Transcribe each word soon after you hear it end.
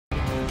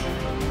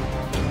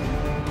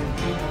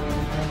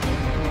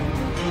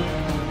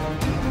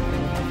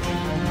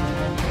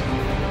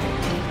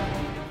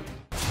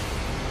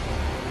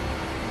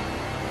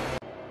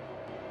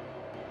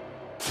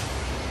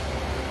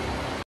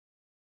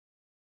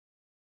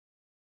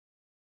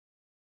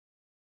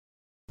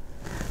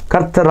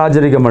கர்த்தர்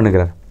ராஜரிகம்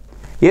பண்ணுகிறார்.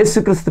 இயேசு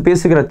கிறிஸ்து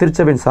பேசுகிற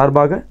திருச்சபையின்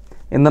சார்பாக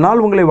இந்த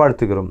நாள் உங்களை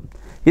வாழ்த்துகிறோம்.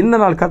 இந்த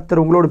நாள்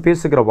கர்த்தர் உங்களோடு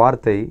பேசுகிற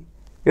வார்த்தை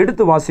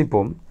எடுத்து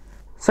வாசிப்போம்.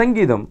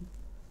 சங்கீதம்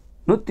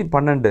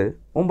 112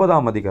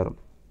 9ஆம் அதிகாரம்.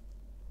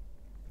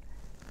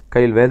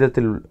 கையில்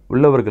வேதத்தில்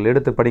உள்ளவர்கள்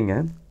எடுத்து படிங்க.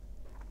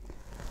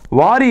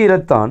 வாரி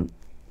இறைத்தான்,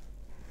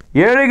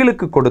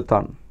 ஏழைகளுக்கு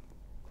கொடுத்தான்,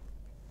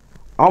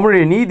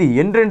 அவனுடைய நீதி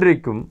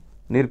என்றென்றைக்கும்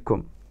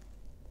நிற்கும்,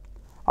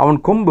 அவன்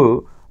கொம்பு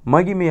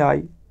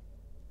மகிமையாய்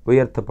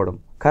உயர்த்தப்படும்.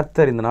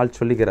 கர்த்தர் இந்த நாள்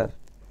சொல்லுகிறார்,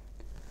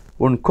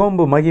 உன்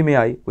கொம்பு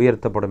மகிமையாய்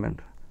உயர்த்தப்படும்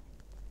என்று.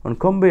 உன்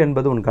கொம்பு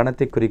என்பது உன்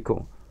கனத்தை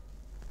குறிக்கும்,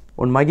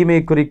 உன்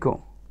மகிமையை குறிக்கும்,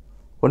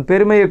 உன்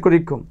பெருமையை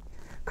குறிக்கும்.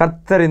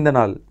 கர்த்தர் இந்த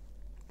நாள்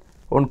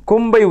உன்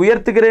கொம்பை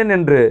உயர்த்துகிறேன்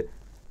என்று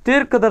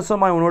தீர்க்க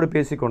தரிசனமாய் உன்னோடு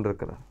பேசி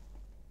கொண்டிருக்கிறார்.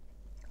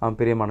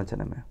 பிரியமான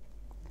ஜனமே,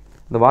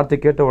 இந்த வார்த்தை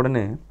கேட்ட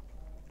உடனே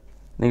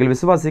நீங்கள்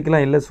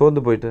விசுவாசிக்கலாம், இல்லை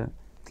சோர்ந்து போயிட்டு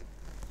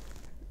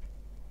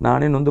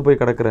நானே நொந்து போய்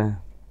கிடக்கிறேன்,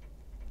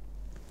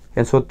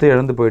 என் சொத்து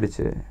இழந்து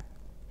போயிடுச்சு,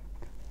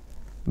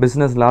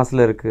 பிஸ்னஸ்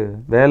லாஸில் இருக்குது,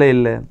 வேலை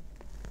இல்லை,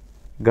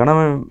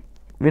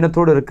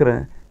 கனவீனத்தோடு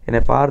இருக்கிறேன்,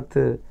 என்னை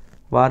பார்த்து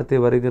வார்த்தை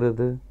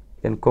வருகிறது,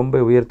 என்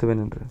கொம்பை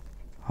உயர்த்துவேன் என்று.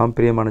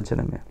 பிரியமான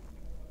ஜனமே,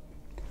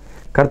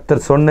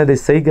 கர்த்தர் சொன்னதை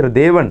செய்கிற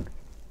தேவன்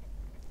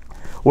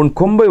உன்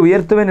கொம்பை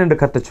உயர்த்துவேன் என்று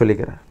கர்த்தர்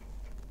சொல்லுகிறார்.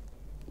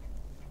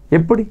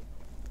 எப்படி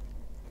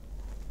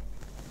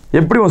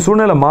உன்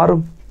சூழ்நிலை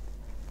மாறும்?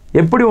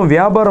 எப்படி உன்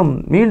வியாபாரம்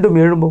மீண்டும்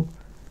எழும்பும்?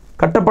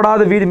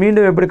 கட்டப்படாத வீடு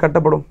மீண்டும் எப்படி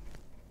கட்டப்படும்?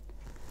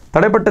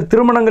 தடைப்பட்ட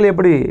திருமணங்கள்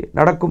எப்படி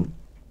நடக்கும்?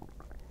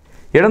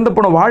 இழந்து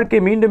போன வாழ்க்கை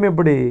மீண்டும்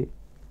எப்படி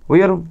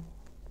உயரும்?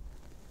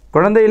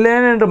 குழந்தை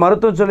இல்லைன்னு என்று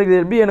மருத்துவம்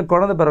சொல்லுகிறது, எப்படி எனக்கு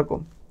குழந்தை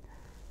பிறக்கும்?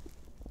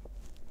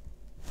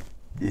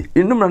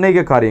 இன்னும்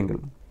அநேக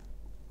காரியங்கள்.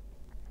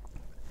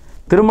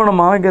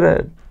 திருமணம் ஆகிற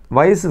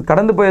வயசு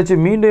கடந்து போயாச்சு,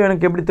 மீண்டும்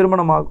எனக்கு எப்படி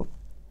திருமணம் ஆகும்?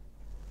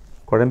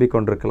 குழம்பிக்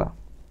கொண்டிருக்கலாம்.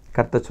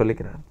 கர்த்தர்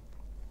சொல்லுகிறார்,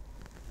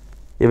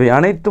 இவை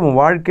அனைத்தும் உன்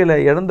வாழ்க்கையில்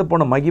இழந்து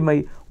போன மகிமை,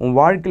 உன்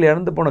வாழ்க்கையில்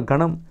இழந்து போன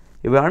கனம்,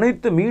 இவை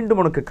அனைத்தும் மீண்டும்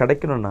உனக்கு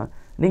கிடைக்கணும்னா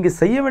நீங்கள்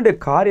செய்ய வேண்டிய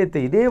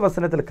காரியத்தை இதே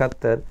வசனத்தில்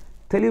கர்த்தர்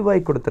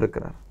தெளிவாய்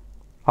கொடுத்திருக்கிறார்.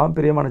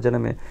 பிரியமான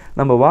ஜனமே,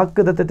 நம்ம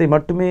வாக்குத்தத்தத்தை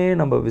மட்டுமே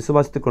நம்ம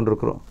விசுவாசித்து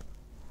கொண்டிருக்கிறோம்.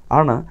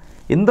 ஆனால்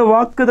இந்த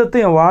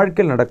வாக்குத்தத்தம் என்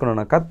வாழ்க்கையில்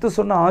நடக்கணும்னா, கர்த்தர்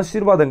சொன்ன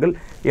ஆசீர்வாதங்கள்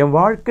என்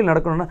வாழ்க்கையில்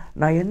நடக்கணும்னா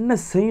நான் என்ன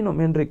செய்யணும்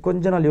என்று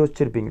கொஞ்ச நாள்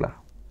யோசிச்சிருப்பீங்களா?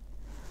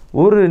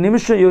 ஒரு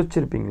நிமிஷம்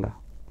யோசிச்சிருப்பீங்களா?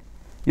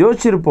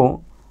 யோசிச்சிருப்போம்.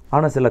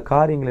 ஆனால் சில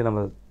காரியங்களை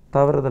நம்ம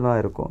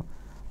தவறுதலாக இருக்கும்.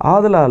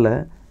 ஆதலால்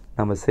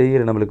நம்ம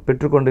செய்கிற நம்மளுக்கு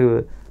பெற்றுக்கொண்டு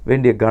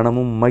வேண்டிய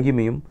கனமும்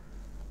மகிமையும்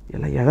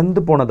எல்லாம்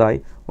இழந்து போனதாய்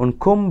உன்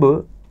கொம்பு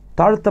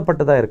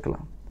தாழ்த்தப்பட்டதாக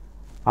இருக்கலாம்.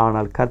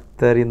 ஆனால்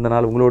கர்த்தர் இந்த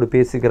நாள் உங்களோடு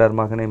பேசுகிறார்.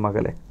 மகனே,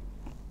 மகளே,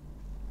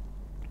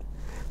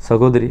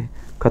 சகோதரி,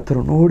 கர்த்தர்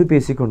உன்னோடு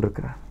பேசி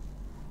கொண்டிருக்கிறார்.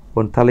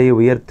 உன் தலையை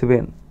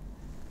உயர்த்துவேன்,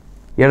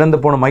 இழந்து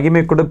போன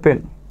மகிமை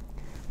கொடுப்பேன்,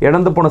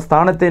 இழந்து போன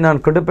ஸ்தானத்தை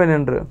நான் கொடுப்பேன்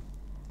என்று,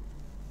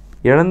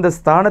 இழந்த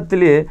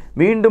ஸ்தானத்திலே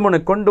மீண்டும் உன்னை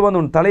கொண்டு வந்து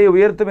உன் தலையை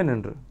உயர்த்துவேன்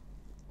என்று.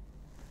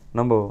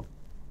 நம்ம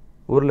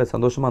ஊரில்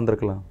சந்தோஷமாக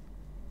இருந்திருக்கலாம்.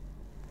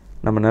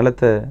 நம்ம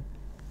நிலத்தை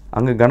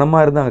அங்கே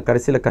கனமாக இருந்து அங்கே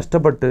கடைசியில்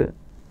கஷ்டப்பட்டு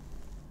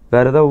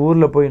வேறு ஏதாவது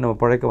ஊரில் போய் நம்ம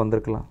பிழைக்க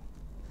வந்திருக்கலாம்.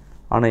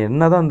 ஆனால்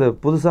என்ன தான் அந்த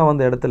புதுசாக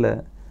வந்த இடத்துல,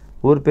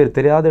 ஊர் பேர்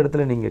தெரியாத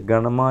இடத்துல நீங்கள்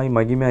கனமாய்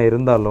மகிமையாக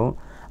இருந்தாலும்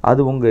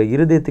அது உங்கள்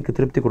இருதயத்துக்கு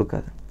திருப்தி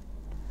கொடுக்காது.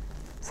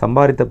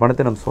 சம்பாதித்த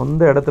பணத்தை நம்ம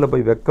சொந்த இடத்துல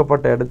போய்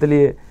வெக்கப்பட்ட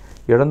இடத்துலையே,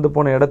 இழந்து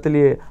போன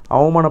இடத்துலையே,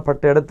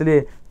 அவமானப்பட்ட இடத்துலையே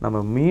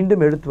நம்ம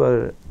மீண்டும் எடுத்து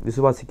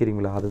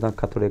விசுவாசிக்கிறீங்களா? அதுதான்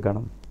கர்த்தருடைய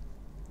கனம்.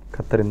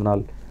 கர்த்தர் இந்த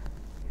நாள்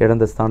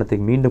இழந்த ஸ்தானத்தை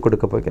மீண்டும்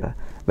கொடுக்க போகிறார்.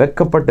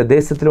 வெக்கப்பட்ட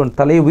தேசத்தில் உன்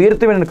தலையை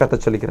உயர்த்துவேன் என்று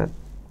கர்த்தர் சொல்லிக்கிறார்.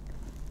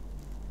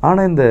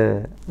 ஆனால் இந்த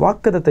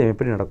வாக்குத்தத்தம்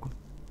எப்படி நடக்கும்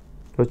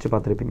யோசிச்சு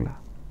பார்த்துருப்பீங்களா?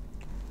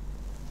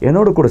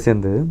 என்னோடு கூட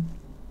சேர்ந்து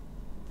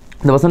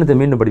இந்த வசனத்தை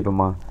மீண்டும்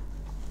படிப்போமா?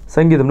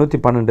 சங்கீதம்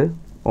 112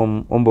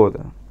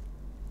 9.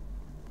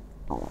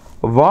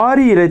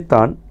 வாரி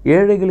இறைத்தான்,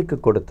 ஏழைகளுக்கு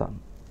கொடுத்தான்.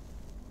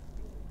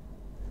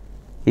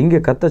 இங்கே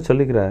கர்த்தர்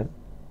சொல்லுகிறார்,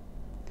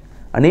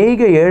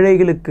 அநேக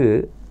ஏழைகளுக்கு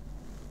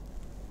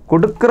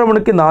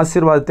கொடுக்கிறவனுக்கு இந்த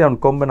ஆசீர்வாதத்தை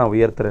அவன் கொம்பை நான்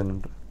உயர்த்துறேன்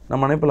என்று.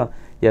 நம்ம நினைப்பலாம்,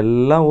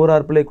 எல்லாம்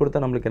ஊரார் பிள்ளை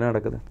கொடுத்தா நம்மளுக்கு என்ன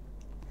நடக்குது?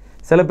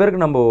 சில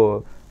பேருக்கு நம்ம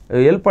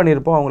ஹெல்ப்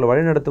பண்ணியிருப்போம், அவங்கள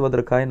வழி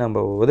நடத்துவதற்காக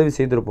நம்ம உதவி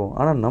செய்திருப்போம்.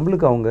 ஆனால்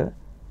நம்மளுக்கு அவங்க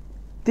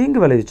தீங்கு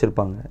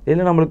விளைவிச்சிருப்பாங்க.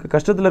 இல்லை நம்மளுக்கு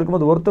கஷ்டத்தில்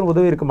இருக்கும்போது ஒருத்தர்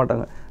உதவி இருக்க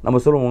மாட்டாங்க. நம்ம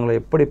சொல்லுவோம், உங்களை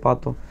எப்படி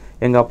பார்த்தோம்,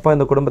 எங்கள் அப்பா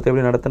இந்த குடும்பத்தை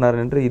எப்படி நடத்தினார்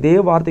என்று இதே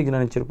வார்த்தைக்கு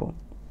நினச்சிருப்போம்.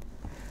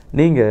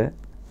 நீங்கள்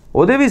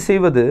உதவி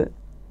செய்வது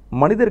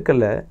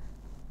மனிதர்க்கல்ல,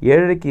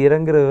 ஏழைக்கு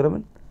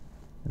இறங்குறவன்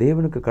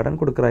தேவனுக்கு கடன்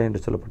கொடுக்குறாய்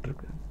என்று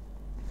சொல்லப்பட்டிருக்கு.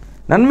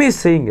 நன்மை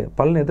செய்யுங்க,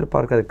 பலன்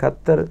எதிர்பார்க்காது.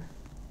 கர்த்தர்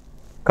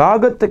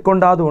காகத்தை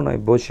கொண்டாது உன்னை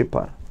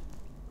போஷிப்பார்.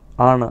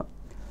 ஆனால்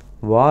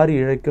வாரி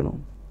இழைக்கணும்,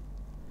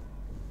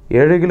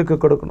 ஏழைகளுக்கு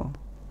கொடுக்கணும்.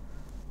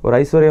 ஒரு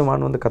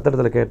ஐஸ்வர்யமான் வந்து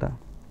கர்த்தரிடத்தில் கேட்டான்,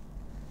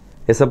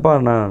 எசப்பா,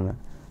 நான்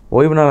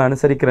ஓய்வு நாள்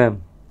அனுசரிக்கிறேன்,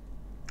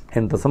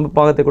 என் தசம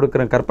பாகத்தை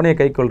கொடுக்குறேன், கற்பனையை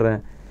கை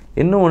கொள்கிறேன்,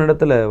 இன்னும்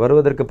உன்னிடத்தில்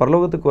வருவதற்கு,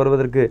 பரலோகத்துக்கு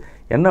வருவதற்கு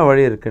என்ன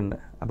வழி இருக்குன்னு.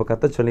 அப்போ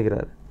கர்த்தர்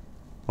சொல்லிக்கிறார்,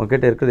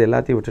 உங்ககிட்ட இருக்கிறது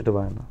எல்லாத்தையும் விட்டுட்டு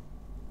வாங்க.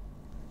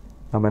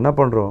 நம்ம என்ன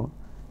பண்ணுறோம்?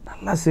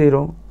 நல்லா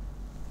செய்கிறோம்,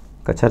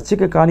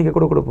 சர்ச்சுக்கு காணிக்க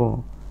கூட கொடுப்போம்,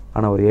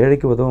 ஆனால் ஒரு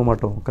ஏழைக்கு உதவ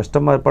மாட்டோம்.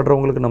 கஷ்டமாக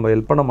படுறவங்களுக்கு நம்ம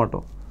ஹெல்ப் பண்ண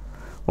மாட்டோம்.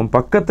 உன்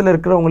பக்கத்தில்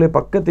இருக்கிறவங்களே,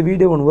 பக்கத்து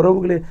வீடு, உன்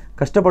உறவுகளே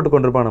கஷ்டப்பட்டு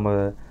கொண்டிருப்பான், நம்ம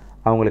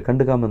அவங்களை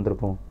கண்டுக்காமல்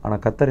இருந்திருப்போம்.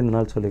 ஆனால் கர்த்தர் இந்த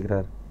நாள்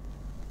சொல்லுகிறார்,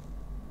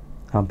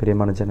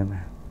 பிரியமான ஜனமே,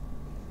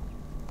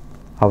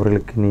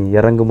 அவர்களுக்கு நீ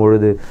இறங்கும்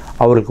பொழுது,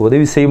 அவர்களுக்கு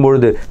உதவி செய்யும்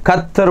பொழுது,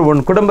 கர்த்தர்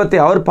உன் குடும்பத்தை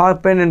அவர்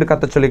பார்ப்பேன் என்று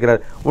கர்த்தர்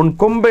சொல்லுகிறார். உன்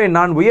கொம்பை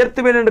நான்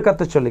உயர்த்துவேன் என்று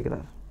கர்த்தர்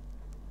சொல்லுகிறார்.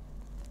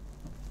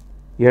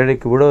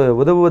 ஏழைக்கு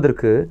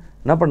உதவுவதற்கு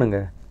என்ன பண்ணுங்க?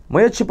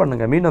 முயற்சி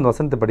பண்ணுங்க. மீண்டும் அந்த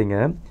வசனத்தை படிங்க.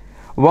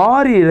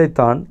 வாரி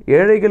இழைத்தான்,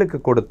 ஏழைகளுக்கு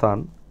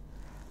கொடுத்தான்,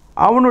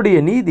 அவனுடைய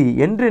நீதி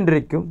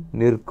என்றென்றைக்கும்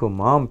நிற்கும்.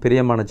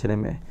 பிரியமான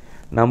ஜனமே,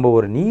 நம்ம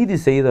ஒரு நீதி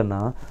செய்தோன்னா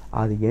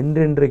அது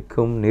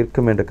என்றென்றைக்கும்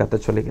நிற்கும் என்று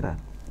கர்த்தர் சொல்லுகிறார்.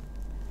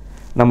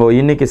 நம்ம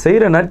இன்னைக்கு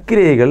செய்கிற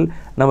நற்கிரியைகள்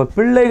நம்ம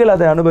பிள்ளைகள்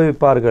அதை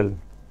அனுபவிப்பார்கள்.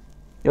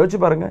 யோசிச்சு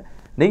பாருங்க.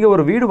 நீங்கள்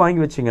ஒரு வீடு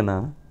வாங்கி வச்சிங்கன்னா,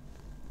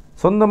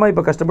 சொந்தமாக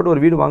இப்போ கஷ்டப்பட்டு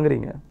ஒரு வீடு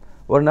வாங்குறீங்க,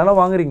 ஒரு நிலம்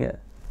வாங்குறீங்க,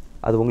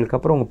 அது உங்களுக்கு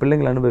அப்புறம் உங்கள்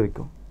பிள்ளைங்களை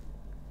அனுபவிக்கும்.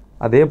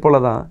 அதே போல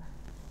தான்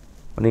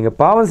நீங்கள்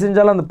பாவம்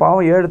செஞ்சாலும் அந்த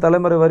பாவம் 7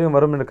 தலைமுறை வரையும்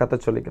வரும் என்று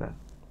கர்த்தர் சொல்லிக்கிறார்.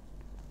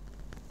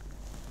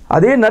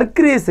 அதே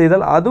நற்கிரியை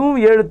செய்தால் அதுவும்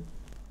 7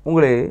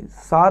 உங்களை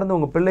சார்ந்து,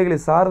 உங்கள் பிள்ளைகளை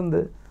சார்ந்து,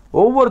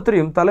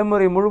 ஒவ்வொருத்தரையும்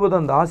தலைமுறை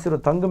முழுவதும் அந்த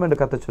ஆசீர்வாதம் தங்கும் என்று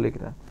கர்த்தர்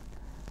சொல்லிக்கிறார்.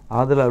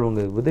 ஆதலால்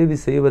உங்கள் உதவி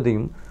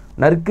செய்வதையும்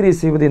நற்கிரியை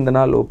செய்வதையும் இந்த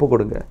நாள் ஒப்பு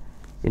கொடுங்க.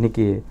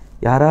 இன்றைக்கி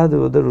யாராவது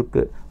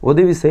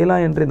உதவி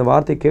செய்யலாம் என்று இந்த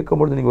வார்த்தையை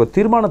கேட்கும்பொழுது நீங்கள் ஒரு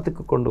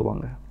தீர்மானத்துக்கு கொண்டு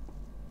வாங்க.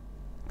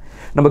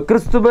 நம்ம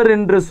கிறிஸ்துவர்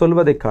என்று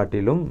சொல்வதை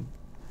காட்டிலும்,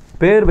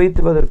 பேர்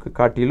வைத்துவதற்கு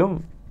காட்டிலும்,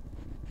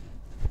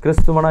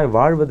 கிறிஸ்துவனாய்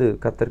வாழ்வது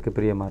கர்த்தருக்கு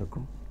பிரியமாக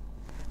இருக்கும்.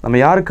 நம்ம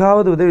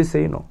யாருக்காவது உதவி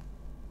செய்யணும்.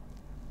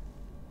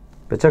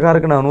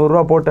 பிச்சைக்காருக்கு நான் 100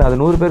 ரூபா போட்டேன், அது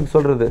 100 பேருக்கு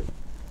சொல்கிறது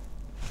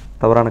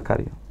தவறான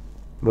காரியம்.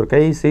 ஒரு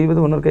கை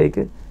செய்வது இன்னொரு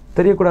கைக்கு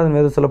தெரியக்கூடாதுன்னு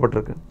வேதம்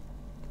சொல்லப்பட்டிருக்கு.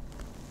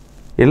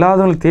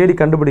 எல்லாதவங்களும் தேடி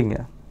கண்டுபிடிங்க.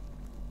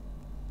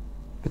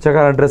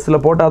 பிச்சைக்காரன்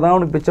ட்ரெஸ்ஸில் போட்டால் தான்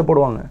அவனுக்கு பிச்சை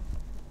போடுவாங்க.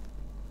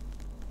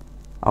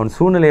 அவன்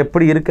சூழ்நிலை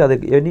எப்படி இருக்குது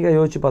அதுக்கு என்னைக்கா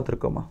யோசிச்சு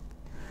பார்த்துருக்கோமா?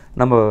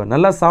 நம்ம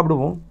நல்லா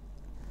சாப்பிடுவோம்,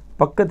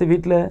 பக்கத்து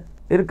வீட்டில்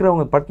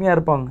இருக்கிறவங்க பட்னியாக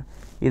இருப்பாங்க,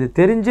 இது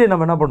தெரிஞ்சே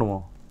நம்ம என்ன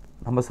பண்ணுவோம்?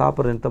 நம்ம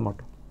சாப்பிட்ற நிறுத்த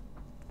மாட்டோம்.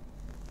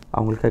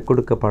 அவங்களுக்கு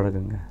கொடுக்க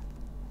பழகுங்க.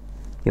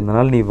 இந்த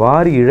நாள் நீ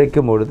வாரி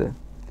இழைக்கும் பொழுது,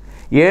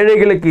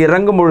 ஏழைகளுக்கு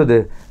இறங்கும் பொழுது,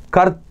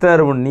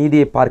 கர்த்தர் உன்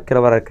நீதியை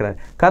பார்க்கிறவராக இருக்கிறார்.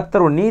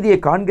 கர்த்தர் உன் நீதியை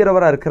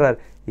காண்கிறவராக இருக்கிறார்.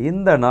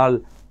 இந்த நாள்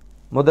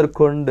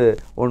முதற்கொண்டு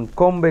உன்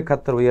கொம்பை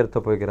கர்த்தர் உயர்த்த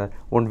போகிறார்.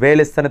 உன்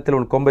வேலை ஸ்தலத்தில்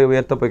உன் கொம்பை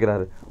உயர்த்த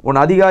போகிறார். உன்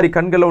அதிகாரி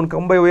கண்களில் உன்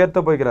கொம்பை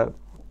உயர்த்த போகிறார்.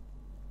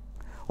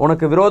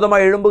 உனக்கு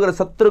விரோதமாக எழும்புகிற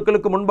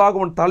சத்துருக்களுக்கு முன்பாக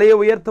உன் தலையை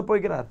உயர்த்த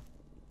போகிறார்.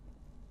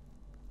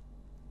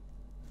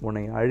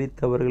 உன்னை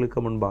அழித்தவர்களுக்கு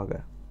முன்பாக,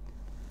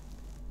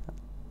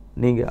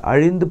 நீங்கள்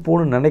அழிந்து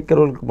போன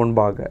நினைக்கிறவர்களுக்கு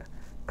முன்பாக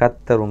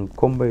கர்த்தர் உன்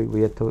கொம்பை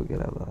உயர்த்த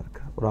போகிறவராக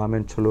இருக்கிறார். ஒரு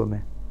ஆமேன் சொல்லுவோமே.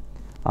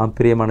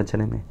 பிரியமான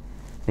ஜனமே,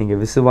 நீங்கள்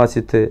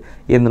விசுவாசித்து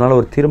இந்த நாள்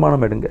ஒரு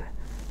தீர்மானம் எடுங்க.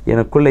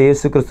 எனக்குள்ளே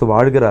இயேசு கிறிஸ்து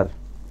வாழ்கிறார்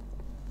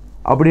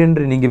அப்படி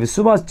என்று நீங்கள்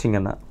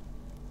விசுவாசிச்சிங்கன்னா,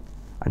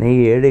 அநேக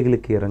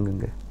ஏழைகளுக்கு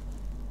இறங்குங்க,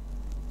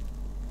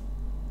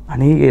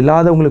 அநேக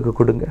இல்லாதவங்களுக்கு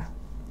கொடுங்க,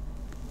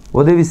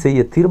 உதவி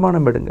செய்ய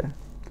தீர்மானம் எடுங்க.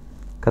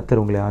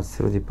 கர்த்தர் உங்களை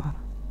ஆசீர்வதிப்பார்.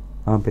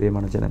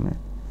 பிரியமான ஜனமே,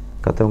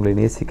 கர்த்தர் உங்களை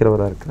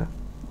நேசிக்கிறவராக இருக்கிறார்.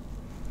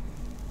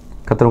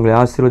 கர்த்தர் உங்களை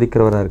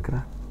ஆசீர்வதிக்கிறவராக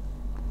இருக்கிறார்.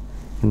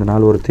 இந்த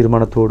நாள் ஒரு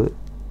தீர்மானத்தோடு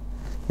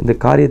இந்த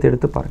காரியத்தை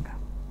எடுத்து பாருங்கள்.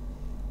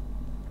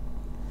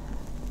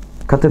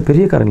 கர்த்தர்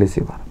பெரிய காரியங்களை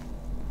செய்வார்.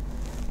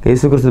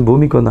 இயேசு கிறிஸ்து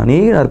பூமிக்கு வந்து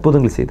அநேக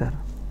அற்புதங்களை செய்தார்,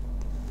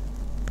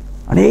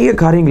 அநேக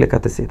காரியங்களை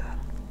கர்த்தர் செய்தார்.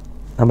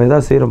 நம்ம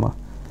எதாவது செய்கிறோமா?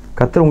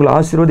 கர்த்தர் உங்களை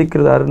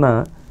ஆசீர்வதிக்கிறதாருன்னா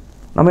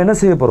நம்ம என்ன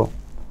செய்ய போகிறோம்?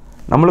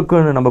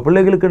 நம்மளுக்குன்னு, நம்ம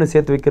பிள்ளைகளுக்குன்னு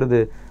சேர்த்து வைக்கிறது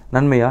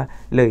நன்மையா,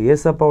 இல்லை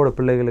ஏசப்பாவோட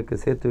பிள்ளைகளுக்கு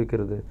சேர்த்து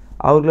வைக்கிறது,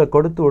 அவர்களை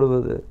கொடுத்து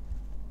விடுவது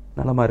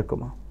நலமாக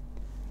இருக்குமா?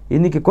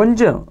 இன்றைக்கி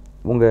கொஞ்சம்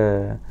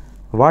உங்கள்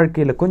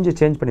வாழ்க்கையில் கொஞ்சம்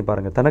சேஞ்ச் பண்ணி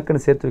பாருங்கள்.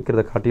 தனக்குன்னு சேர்த்து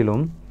வைக்கிறத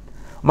காட்டிலும்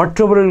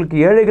மற்றவர்களுக்கு,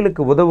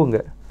 ஏழைகளுக்கு உதவுங்க,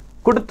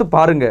 கொடுத்து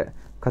பாருங்கள்.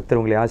 கர்த்தர்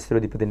உங்களை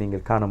ஆசீர்வதிப்பதை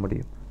நீங்கள் காண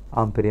முடியும்.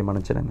 பிரியமான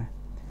ஜனமே,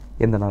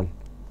 இந்த நாள்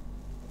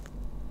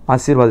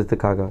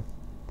ஆசீர்வாதத்துக்காக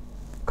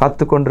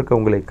காத்து கொண்டிருக்க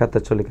உங்களை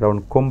கர்த்தர் சொல்லிக்கிற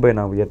அவன் கொம்பை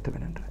நான்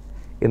உயர்த்துவேன் என்று.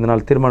 இந்த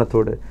நாள்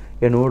தீர்மானத்தோடு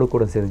என்னோடு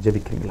கூட சேர்ந்து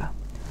ஜெபிக்கிறீங்களா?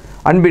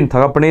 அன்பின்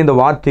தகப்பனே, இந்த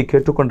வார்த்தையை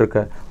கேட்டுக்கொண்டிருக்க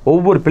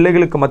ஒவ்வொரு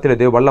பிள்ளைகளுக்கு மத்தியில்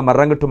தேவ வல்லம்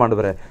இறங்கட்டும்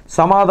ஆண்டவரே.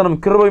 சமாதானம்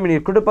கிருபையும்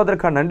நீர்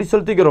கொடுப்பதற்காக நன்றி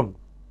செலுத்துகிறோம்.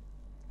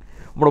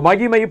 உம்முடைய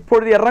மகிமை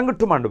இப்பொழுது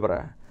இறங்கட்டும் ஆண்டவரே.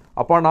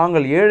 அப்பா,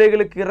 நாங்கள்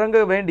ஏழைகளுக்கு இறங்க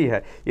வேண்டிய,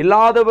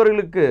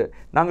 இல்லாதவர்களுக்கு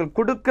நாங்கள்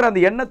கொடுக்குற அந்த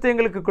எண்ணத்தை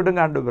எங்களுக்கு கொடுங்க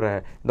ஆண்டவரே.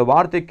 இந்த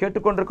வார்த்தையை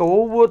கேட்டுக்கொண்டிருக்க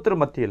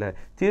ஒவ்வொருத்தரும் மத்தியில்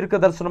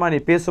தீர்க்க தரிசனமாக நீ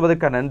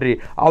பேசுவதற்காக நன்றி.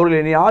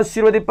 அவர்களை நீ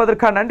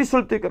ஆசீர்வதிப்பதற்காக நன்றி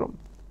செலுத்துகிறோம்.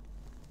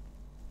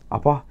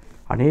 அப்பா,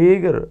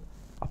 அநேகர்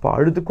அப்பா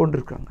அழுது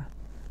கொண்டிருக்காங்க.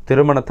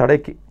 திருமண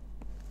தடைக்கு,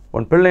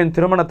 உன் பிள்ளையின்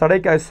திருமண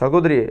தடைக்காய்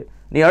சகோதரியே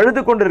நீ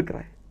அழுது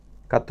கொண்டிருக்கிறாய்.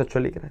 கர்த்தர்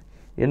சொல்லிக்கிறாய்,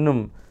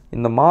 இன்னும்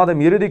இந்த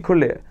மாதம்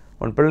இறுதிக்குள்ளே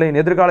உன் பிள்ளையின்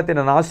எதிர்காலத்தை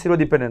நான்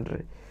ஆசீர்வதிப்பேன் என்று,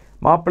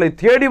 மாப்பிள்ளை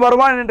தேடி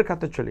வருவான் என்று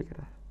கர்த்தர்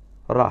சொல்லிக்கிறார்.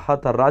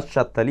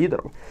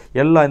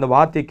 எல்லாம் இந்த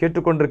வார்த்தையை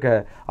கேட்டுக்கொண்டிருக்க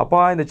அப்பா,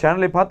 இந்த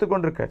சேனலை பார்த்து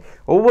கொண்டிருக்க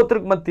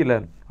ஒவ்வொருத்தருக்கு மத்தியில்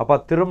அப்பா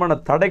திருமண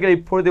தடைகளை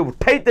இப்பொழுதே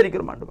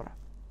உடைத்தரிக்கிறோம் ஆண்டவரே.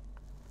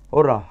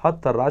 ஒரு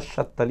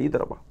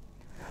ராஷத்தலீதரவா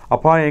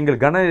அப்பா,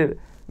 எங்கள்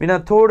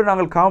வினத்தோடு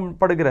நாங்கள்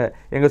காணப்படுகிற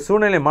எங்கள்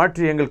சூழ்நிலை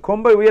மாற்றி எங்கள்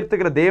கொம்பை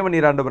உயர்த்துகிற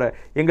தேவநீர் ஆண்டவரே,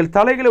 எங்கள்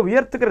தலைகளை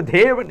உயர்த்துகிற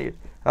தேவநீர்.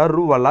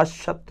 அருவா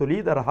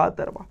லஷத்துலீதர்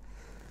ஹாதர்வா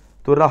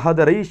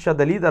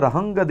துரஹதரீஷதலீதர்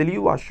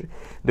ஹங்கதலிவாஷ்.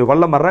 இந்த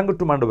வல்லம்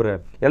இறங்கட்டும் ஆண்டவரே.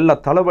 எல்லா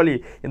தலைவலி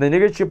இந்த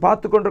நிகழ்ச்சியை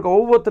பார்த்து கொண்டிருக்க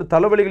ஒவ்வொருத்தர்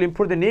தலைவலிகள்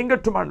இப்பொழுது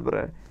நீங்கட்டும்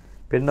ஆண்டவரே.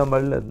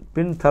 பின்னமல்ல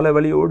பின்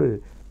தலைவலியோடு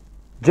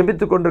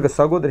ஜெபித்து கொண்டிருக்க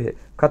சகோதரியை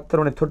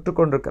கர்த்தர் தொட்டு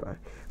கொண்டிருக்கிறார்.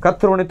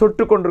 கர்த்தர்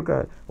தொட்டு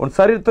கொண்டிருக்கிறார். உன்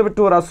சரீரத்தை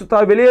விட்டு ஒரு அசுத்தா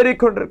வெளியேறி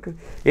கொண்டிருக்கு.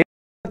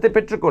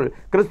 பெற்றுக்கொள்.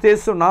 கிறிஸ்து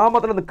இயேசு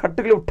நாமத்தில் அந்த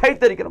கட்டுகளை உட்டை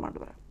தரிக்கிற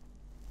ஆண்டவரே.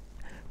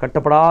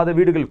 கட்டப்படாத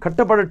வீடுகள்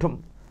கட்டப்படட்டும்.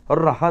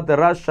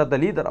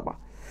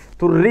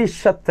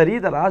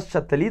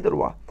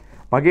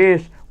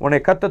 மகேஷ், உன்னை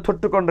கர்த்தர்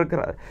தொட்டு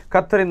கொண்டிருக்கிறார்.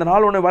 கர்த்தர் இந்த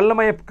நாள் உன்னை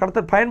வல்லமையை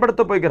கர்த்தர்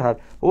பயன்படுத்த போகிறார்.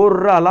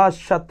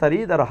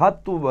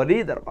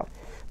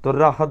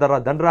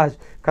 தன்ராஜ்,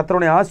 கர்த்தர்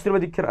உன்னை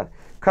ஆசீர்வதிக்கிறார்.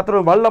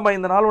 கர்த்தர் வல்லமை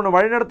இந்த நாள் உன்னை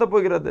வழிநடத்த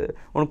போகிறது.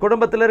 உன்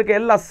குடும்பத்தில் இருக்க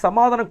எல்லா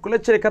சமாதான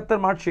குலைச்சலை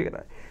கர்த்தர்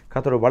மாற்றுகிறார்.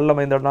 கர்த்தர்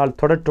வல்லமை இந்த நாள்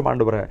தொடட்டும்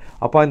ஆண்டவரே.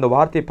 அப்பா, இந்த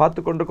வார்த்தையை பார்த்து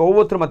கொண்டிருக்க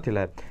ஒவ்வொருத்தர்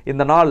மத்தியில்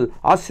இந்த நாள்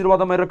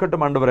ஆசீர்வாதமாக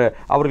இருக்கட்டும் ஆண்டவரே.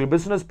 அவர்கள்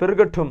பிசினஸ்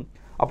பெருகட்டும்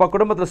அப்பா.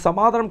 குடும்பத்தில்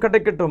சமாதானம்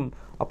கிடைக்கட்டும்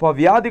அப்பா.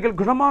 வியாதிகள்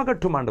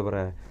குணமாகட்டும்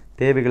ஆண்டவரே.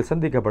 தேவைகள்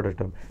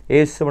சந்திக்கப்படட்டும்.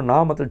 இயேசுவின்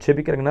நாமத்தில்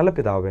ஜெபிக்கிறங்க நல்ல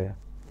பிதாவே,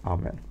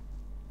 ஆமென்.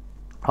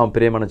 அவன்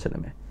பிரியமான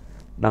ஜனமே,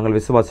 நாங்கள்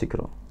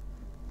விசுவாசிக்கிறோம்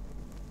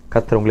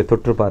கர்த்தர் உங்களை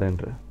தொற்றுப்பார்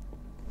என்று.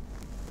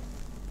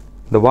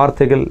 இந்த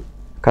வார்த்தைகள்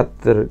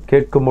கர்த்தர்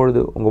கேட்கும்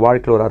பொழுது உங்கள்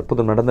வாழ்க்கையில் ஒரு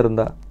அற்புதம்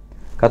நடந்திருந்தா,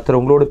 கர்த்தர்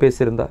உங்களோடு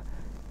பேசியிருந்தா,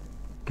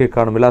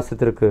 கீழ்காணும்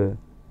விலாசத்திற்கு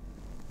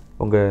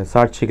உங்கள்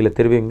சாட்சிகளை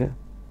தெரிவிங்க.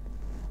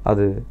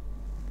 அது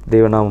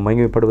தேவநாமம்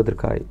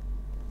மகிமைப்படுவதற்காய்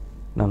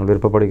நாங்கள்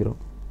விருப்பப்படுகிறோம்.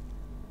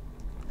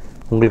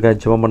 உங்களுக்காக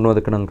ஜெபம்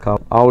பண்ணுவதற்கு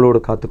நாங்கள் ஆவலோடு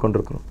காத்து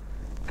கொண்டிருக்கிறோம்.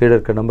 கீழே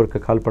இருக்க நம்பருக்கு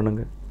கால்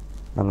பண்ணுங்கள்,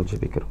 நாங்கள்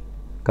ஜெபிக்கிறோம்.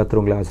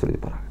 கர்த்தர் உங்களை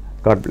ஆசீர்வதிப்பார்கள்.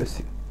 God bless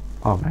you.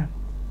 ஆமென்.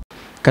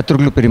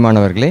 கர்த்தருக்குள்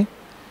பிரியமானவர்களே,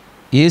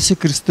 இயேசு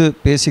கிறிஸ்து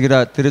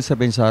பேசுகிறார்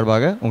திருச்சபையின்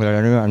சார்பாக உங்களை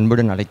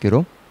அன்புடன்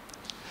அழைக்கிறோம்.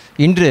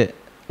 இன்று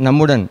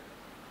நம்முடன்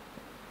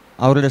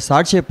அவருடைய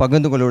சாட்சியை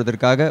பகிர்ந்து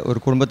கொள்வதற்காக ஒரு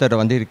குடும்பத்தார்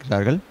வந்து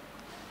இருக்கிறார்கள்.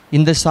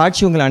 இந்த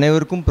சாட்சி உங்கள்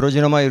அனைவருக்கும்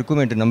பிரயோஜனமாக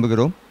இருக்கும் என்று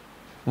நம்புகிறோம்.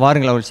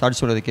 வாருங்கள் அவர்கள்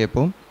சாட்சி சொல்வதை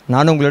கேட்போம்.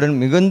 நான் உங்களுடன்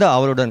மிகுந்த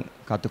ஆவலுடன்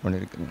காத்து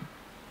கொண்டிருக்கிறேன்.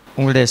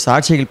 உங்களுடைய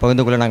சாட்சிகள்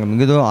பகிர்ந்து கொள்ள நாங்கள்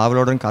மிகுந்த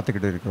ஆவலுடன்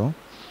காத்துக்கிட்டு இருக்கிறோம்.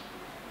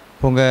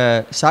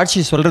 உங்கள்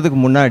சாட்சி சொல்கிறதுக்கு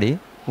முன்னாடி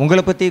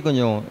உங்களை பற்றி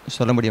கொஞ்சம்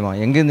சொல்ல முடியுமா?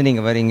 எங்கேருந்து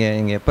நீங்கள் வரீங்க,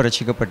 நீங்கள் எப்போ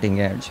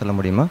ரட்சிக்கப்பட்டீங்க சொல்ல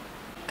முடியுமா?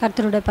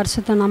 கர்த்தருடைய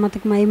பரிசுத்த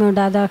நாமத்துக்கு மகிமை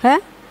உண்டாதாக.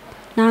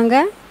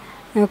 நாங்கள்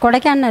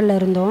கொடைக்கானலில்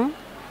இருந்தோம்.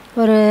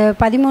 ஒரு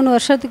 13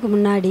 வருஷத்துக்கு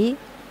முன்னாடி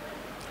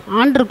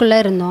ஆண்டருக்குள்ளே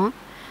இருந்தோம்.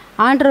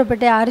 ஆண்டரை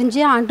பற்றி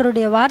அறிஞ்சு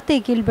ஆண்டருடைய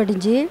வார்த்தையை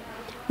கீழ்ப்படிஞ்சு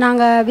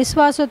நாங்கள்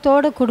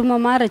விசுவாசத்தோடு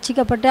குடும்பமாக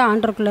ரட்சிக்கப்பட்டு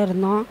ஆண்டருக்குள்ளே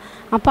இருந்தோம்.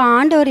 அப்போ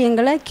ஆண்டவர்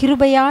எங்களை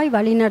கிருபையாய்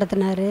வழி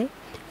நடத்தினார்.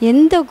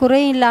 எந்த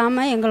குறையும்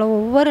இல்லாமல் எங்களை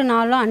ஒவ்வொரு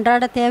நாளும்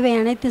அன்றாட தேவை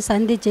அனைத்தும்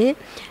சந்தித்து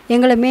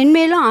எங்களை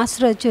மென்மேலும்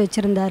ஆசீர்வதிச்சு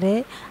வச்சுருந்தார்.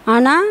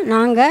 ஆனால்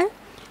நாங்கள்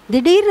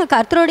திடீர்னு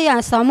கர்த்தருடைய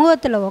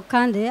சமூகத்தில்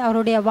உட்காந்து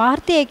அவருடைய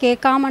வார்த்தையை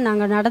கேட்காமல்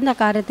நாங்கள் நடந்த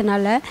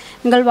காரியத்தினால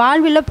எங்கள்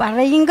வாழ்வில்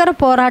பயங்கர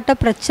போராட்ட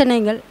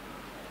பிரச்சனைகள்.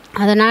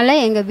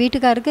 அதனால் எங்கள்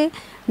வீட்டுக்காருக்கு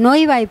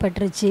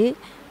நோய்வாய்ப்பட்டுருச்சு.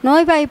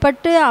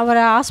 நோய்வாய்ப்பட்டு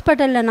அவரை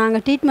ஹாஸ்பிட்டலில்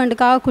நாங்கள்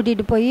ட்ரீட்மெண்ட்டுக்காக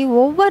கூட்டிகிட்டு போய்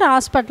ஒவ்வொரு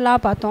ஹாஸ்பிட்டலாக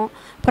பார்த்தோம்.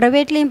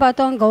 ப்ரைவேட்லேயும்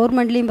பார்த்தோம்,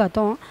 கவர்மெண்ட்லேயும்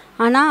பார்த்தோம்.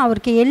 ஆனால்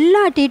அவருக்கு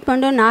எல்லா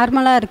ட்ரீட்மெண்ட்டும்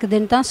நார்மலாக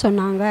இருக்குதுன்னு தான்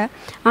சொன்னாங்க.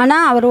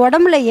 ஆனால் அவர்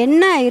உடம்புல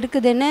என்ன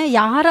இருக்குதுன்னு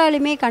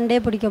யாராலுமே கண்டே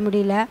பிடிக்க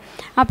முடியல.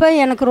 அப்போ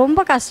எனக்கு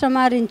ரொம்ப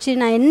கஷ்டமாக இருந்துச்சு.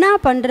 நான் என்ன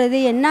பண்ணுறது,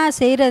 என்ன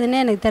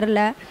செய்கிறதுன்னு எனக்கு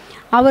தெரில.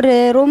 அவர்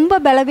ரொம்ப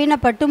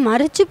பலவீனப்பட்டு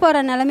மறித்து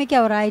போகிற நிலைமைக்கு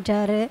அவர்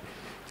ஆயிட்டார்.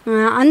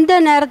 அந்த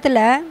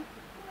நேரத்தில்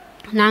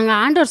நாங்கள்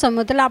ஆண்டவர்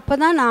சமூகத்தில் அப்போ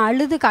தான் நான்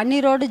அழுது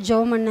கண்ணீரோடு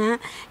ஜெபம் பண்ணேன்.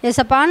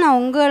 ஏசப்பா, நான்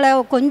உங்களை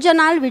கொஞ்ச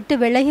நாள் விட்டு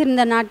விலகி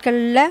இருந்த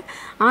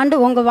நாட்களில்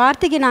உங்கள்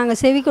வார்த்தைக்கு நாங்கள்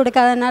செவி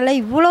கொடுக்காதனால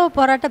இவ்வளோ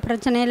போராட்ட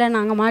பிரச்சனையில்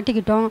நாங்கள்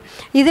மாட்டிக்கிட்டோம்.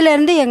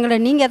 இதிலேருந்து எங்களை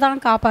நீங்கள்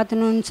தான்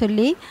காப்பாற்றணும்னு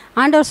சொல்லி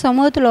ஆண்டவர்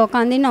சமூகத்தில்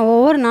உட்காந்து நான்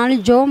ஒவ்வொரு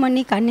நாளும் ஜெபம்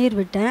பண்ணி கண்ணீர்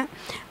விட்டேன்.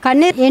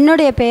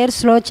 என்னுடைய பெயர்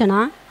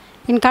ஸ்லோச்சனா,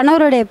 என்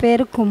கணவருடைய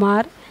பேர்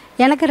குமார்.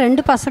 எனக்கு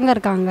 2 பசங்க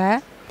இருக்காங்க.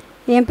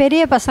 என்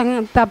பெரிய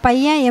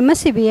பையன்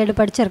MSc B.Ed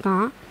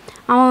படிச்சிருக்கான்.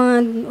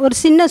 அவன் ஒரு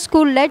சின்ன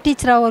ஸ்கூலில்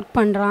டீச்சராக ஒர்க்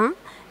பண்ணுறான்.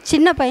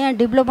 சின்ன பையன்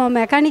டிப்ளமோ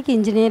மெக்கானிக்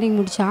இன்ஜினியரிங்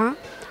முடித்தான்.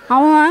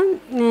 அவன்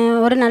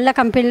ஒரு நல்ல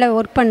கம்பெனியில்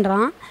ஒர்க்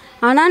பண்ணுறான்.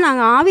 ஆனால்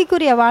நாங்கள்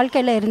ஆவிக்குரிய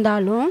வாழ்க்கையில்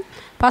இருந்தாலும்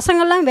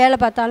பசங்கள்லாம் வேலை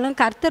பார்த்தாலும்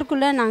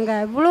கர்த்தருக்குள்ளே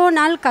நாங்கள் இவ்வளோ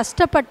நாள்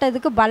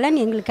கஷ்டப்பட்டதுக்கு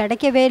பலன் எங்களுக்கு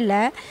கிடைக்கவே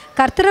இல்லை.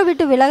 கர்த்தரை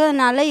விட்டு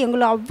விலகிறதுனால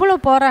எங்களுக்கு அவ்வளோ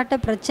போராட்ட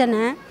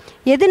பிரச்சனை.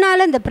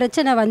 எதனால இந்த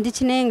பிரச்சனை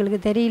வந்துச்சுன்னே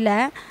எங்களுக்கு தெரியல.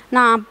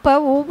 நான் அப்போ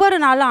ஒவ்வொரு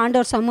நாளும்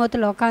ஆண்டவர்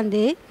சமூகத்தில்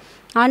உட்காந்து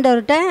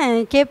ஆண்டவர்கிட்ட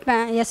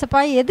கேட்பேன், ஏசப்பா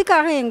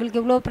எதுக்காக எங்களுக்கு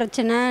இவ்வளோ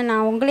பிரச்சனை,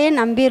 நான் உங்களையே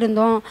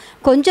நம்பியிருந்தோம்,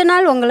 கொஞ்ச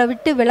நாள் உங்களை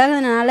விட்டு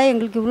விலகிறதுனால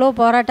எங்களுக்கு இவ்வளோ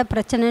போராட்ட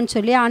பிரச்சனைன்னு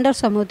சொல்லி ஆண்டவர்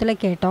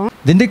சமூகத்தில் கேட்டோம்.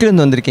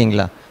 திண்டுக்கல்லேருந்து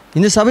வந்திருக்கீங்களா?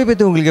 இந்த சபை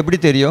பற்றி உங்களுக்கு எப்படி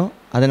தெரியும்?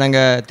 அதை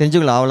நாங்கள்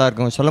தெரிஞ்சுக்கொள்ள ஆவலாக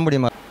இருக்கோம், சொல்ல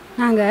முடியுமா?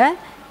 நாங்கள்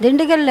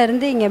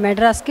திண்டுக்கல்லேருந்து இங்கே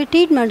மெட்ராஸ்க்கு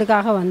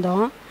ட்ரீட்மெண்ட்டுக்காக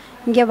வந்தோம்.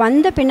 இங்கே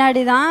வந்த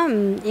பின்னாடி தான்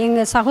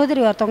எங்கள்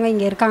சகோதரி ஒருத்தவங்க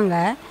இங்கே இருக்காங்க.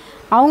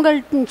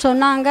 அவங்கள்ட்ட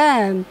சொன்னாங்க,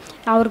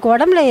 அவருக்கு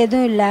உடம்புல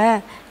எதுவும் இல்லை,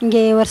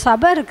 இங்கே ஒரு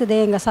சபை இருக்குது,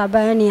 எங்கள்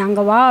சபை, நீ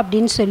அங்கே வா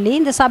அப்படின்னு சொல்லி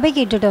இந்த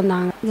சபைக்கு இட்டுட்டு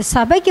வந்தாங்க. இந்த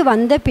சபைக்கு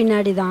வந்த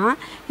பின்னாடி தான்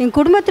என்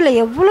குடும்பத்தில்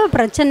எவ்வளோ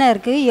பிரச்சனை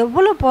இருக்குது,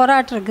 எவ்வளோ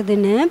போராட்டம்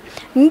இருக்குதுன்னு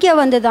இங்கே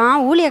வந்து தான்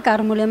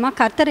ஊழியக்காரர் மூலயமா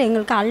கர்த்தர்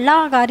எங்களுக்கு எல்லா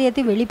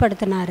காரியத்தையும்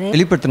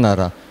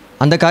வெளிப்படுத்தினாரா?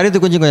 அந்த காரியத்தை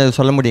கொஞ்சம்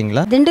சொல்ல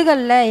முடியுங்களா?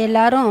 திண்டுக்கல்ல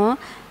எல்லாரும்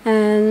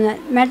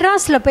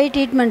மெட்ராஸில் போய்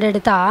ட்ரீட்மெண்ட்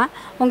எடுத்தால்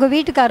உங்கள்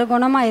வீட்டுக்காரர்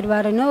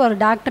குணமாயிருவாருன்னு ஒரு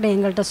டாக்டர்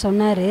எங்கள்கிட்ட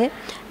சொன்னார்.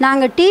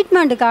 நாங்கள்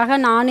ட்ரீட்மெண்ட்டுக்காக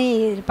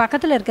நானும்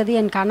பக்கத்தில் இருக்கிறது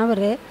என்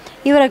கணவர்,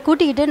 இவரை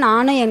கூட்டிக்கிட்டு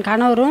நானும் என்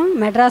கணவரும்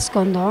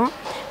மெட்ராஸ்க்கு வந்தோம்.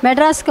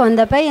 மெட்ராஸ்க்கு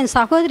வந்தப்போ என்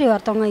சகோதரி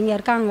ஒருத்தவங்க இங்கே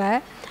இருக்காங்க.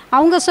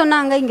 அவங்க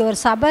சொன்னாங்க, இங்கே ஒரு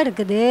சபை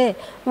இருக்குது,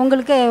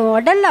 உங்களுக்கு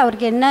உடலில்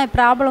அவருக்கு என்ன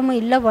ப்ராப்ளமும்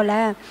இல்லை போல்,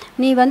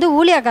 நீ வந்து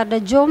ஊழியக்கார்ட்ட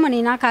ஜோம்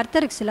பண்ணினா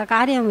கர்த்தருக்கு சில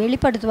காரியம்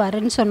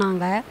வெளிப்படுத்துவாருன்னு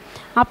சொன்னாங்க.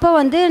 அப்போ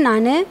வந்து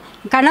நான்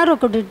கணவரை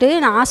கூட்டிட்டு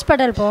நான்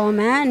ஹாஸ்பிட்டல்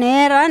போகாமல்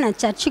நேராக நான்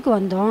சர்ச்சுக்கு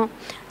வந்தோம்.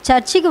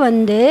 சர்ச்சுக்கு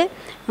வந்து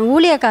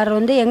ஊழியக்காரர்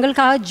வந்து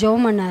எங்களுக்காக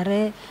ஜோம் பண்ணார்.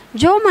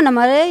 ஜோம் பண்ண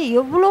மாதிரி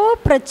எவ்வளோ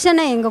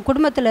பிரச்சனை எங்கள்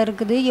குடும்பத்தில்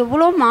இருக்குது,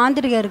 எவ்வளோ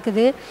மாந்திரிகம்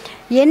இருக்குது,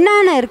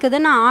 என்னென்ன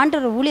இருக்குதுன்னு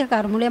ஆண்டவர்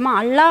ஊழியக்காரர் மூலயமா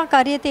எல்லா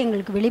காரியத்தையும்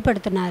எங்களுக்கு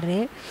வெளிப்படுத்தினார்.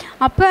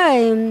 அப்போ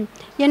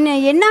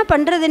என்ன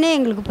பண்ணுறதுன்னே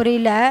எங்களுக்கு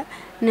புரியல.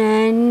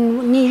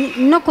 நீ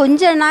இன்னும்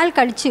கொஞ்ச நாள்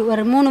கழித்து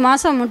ஒரு 3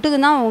 மாதம் மட்டுக்கு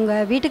தான்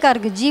உங்கள்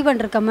வீட்டுக்காருக்கு ஜீவன்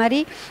இருக்க மாதிரி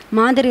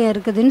மாந்திரிகம்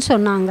இருக்குதுன்னு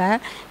சொன்னாங்க.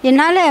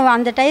 என்னால்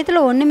அந்த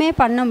டயத்தில் ஒன்றுமே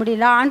பண்ண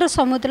முடியல. ஆண்டவர்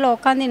சமூகத்தில்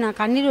உட்காந்து நான்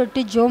கண்ணீர்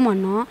விட்டு ஜோம்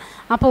பண்ணோம்.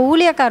 அப்போ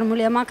ஊழியக்காரர்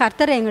மூலியமாக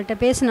கர்த்தர் எங்கள்கிட்ட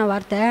பேசின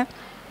வார்த்தை,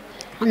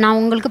 நான்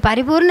உங்களுக்கு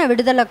பரிபூர்ண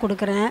விடுதலை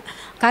கொடுக்குறேன்.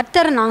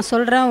 கர்த்தர் நான்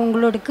சொல்கிறேன்,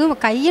 உங்களுக்கு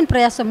கையின்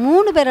பிரயாசம்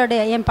 3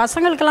 பேரோடைய என்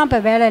பசங்களுக்கெல்லாம் இப்போ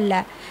வேலை இல்லை,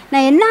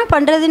 நான் என்ன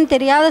பண்ணுறதுன்னு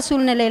தெரியாத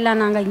சூழ்நிலையில்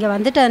நாங்கள் இங்கே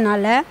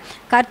வந்துட்டதுனால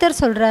கர்த்தர்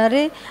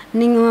சொல்கிறாரு,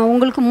 நீங்கள்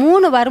உங்களுக்கு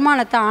 3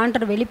 வருமானத்தை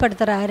ஆண்டவர்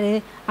வெளிப்படுத்துகிறாரு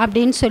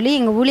அப்படின்னு சொல்லி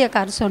எங்கள்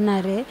ஊழியக்காரர்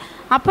சொன்னார்.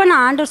 அப்போ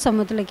நான் ஆண்டவர்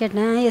சமூகத்தில்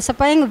கேட்டேன்,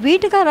 எசப்பா எங்கள்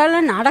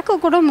வீட்டுக்காரால்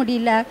நடக்கக்கூட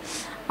முடியல,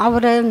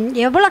 அவர்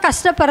எவ்வளோ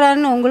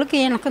கஷ்டப்படுறாருன்னு உங்களுக்கு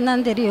எனக்கும்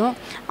தான் தெரியும்,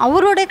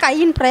 அவருடைய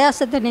கையின்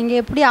பிரயாசத்தை நீங்கள்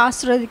எப்படி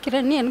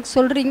ஆசீர்வதிக்கிறேன்னு எனக்கு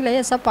சொல்கிறீங்களே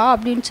ஏசப்பா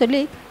அப்படின்னு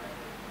சொல்லி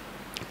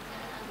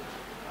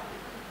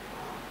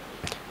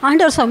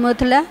ஆண்டவர்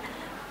சமூகத்தில்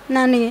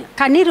நான்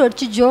கண்ணீர்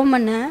வடித்து ஜோம்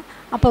பண்ணேன்.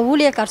 அப்போ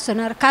ஊழியக்காரர்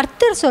சொன்னார்,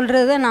 கர்த்தர்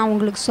சொல்கிறத நான்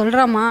உங்களுக்கு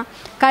சொல்கிறேம்மா,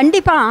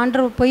 கண்டிப்பாக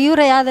ஆண்டவர்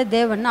பொய்யுரையாத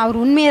தேவன்,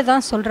 அவர் உண்மையை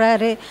தான்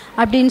சொல்கிறாரு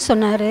அப்படின்னு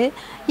சொன்னார்.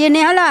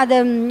 என்னால் அதை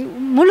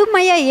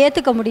முழுமையாக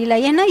ஏற்றுக்க முடியல.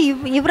 ஏன்னா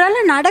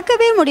இவரால்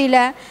நடக்கவே முடியல.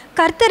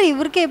 கர்த்தர்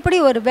இவருக்கு எப்படி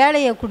ஒரு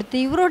வேலையை கொடுத்து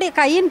இவருடைய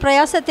கையின்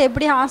பிரயாசத்தை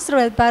எப்படி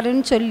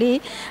ஆசீர்வதிப்பாருன்னு சொல்லி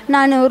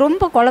நான்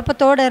ரொம்ப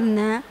குழப்பத்தோடு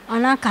இருந்தேன்.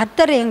 ஆனால்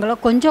கர்த்தர் எங்களை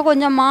கொஞ்சம்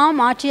கொஞ்சமாக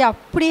மாற்றி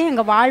அப்படியே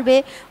எங்கள் வாழ்வே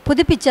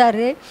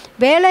புதுப்பிச்சார்.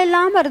 வேலை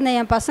இல்லாமல் இருந்த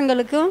என்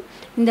பசங்களுக்கும்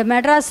இந்த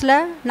மெட்ராஸில்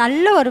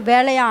நல்ல ஒரு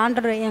வேலையை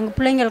ஆண்டவர் எங்கள்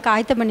பிள்ளைங்களுக்கு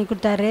ஆயத்தம் பண்ணி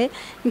கொடுத்தாரு.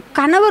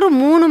 கணவர்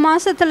 3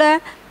 மாதத்தில்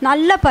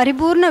நல்ல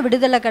பரிபூர்ண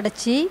விடுதலை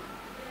கிடச்சி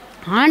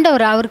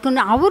ஆண்டவர் அவருக்கு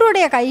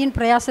அவருடைய கையின்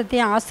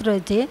பிரயாசத்தையும்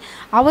ஆசீர்வதித்து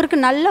அவருக்கு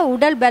நல்ல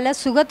உடல் பல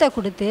சுகத்தை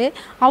கொடுத்து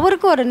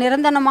அவருக்கு ஒரு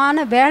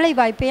நிரந்தரமான வேலை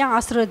வாய்ப்பையும்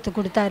ஆசீர்வதித்து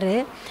கொடுத்தாரு.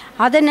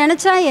 அதை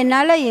நினச்சா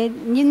என்னால்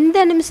இந்த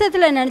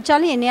நிமிஷத்தில்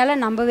நினச்சாலும்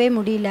என்னால் நம்பவே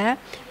முடியல.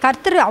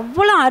 கர்த்தர்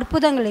அவ்வளோ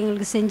அற்புதங்கள்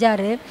எங்களுக்கு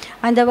செஞ்சார்.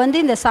 அந்த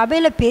இந்த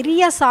சபையில்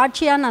பெரிய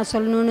சாட்சியாக நான்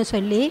சொல்லணும்னு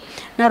சொல்லி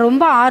நான்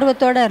ரொம்ப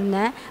ஆர்வத்தோடு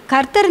இருந்தேன்.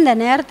 கர்த்தர் இந்த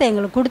நேரத்தை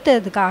எங்களுக்கு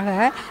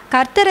கொடுத்ததுக்காக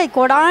கர்த்தரை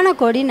கொடான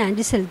கோடி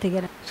நன்றி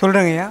செலுத்துகிறேன்.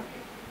 சொல்கிறேங்கய்யா,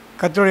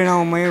 கர்த்தருடைய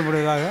நாமம்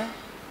மகிமைப்படுவதாக.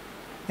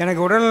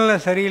 எனக்கு உடல்நிலை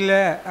சரியில்லை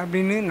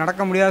அப்படின்னு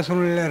நடக்க முடியாத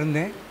சூழ்நிலையில்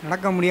இருந்தேன்.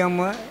 நடக்க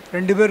முடியாமல்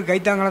 2 பேர்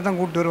கைத்தாங்களை தான்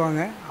கூப்பிட்டு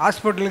வருவாங்க.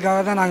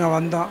 ஹாஸ்பிட்டலுக்காக தான் நாங்கள்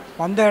வந்தோம்.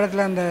 வந்த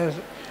இடத்துல அந்த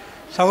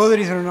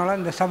சகோதரி சொன்னனால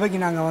இந்த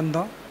சபைக்கு நாங்கள்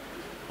வந்தோம்.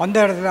 வந்த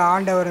இடத்துல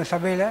ஆண்டவர்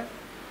சபையில்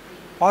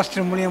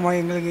பாஸ்டர்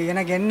மூலியமாக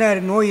எனக்கு என்ன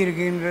நோய்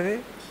இருக்குன்றது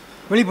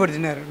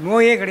வெளிப்படுத்தினார்.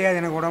 நோயே கிடையாது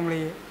எனக்கு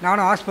உடம்புலையே.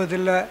 நானும்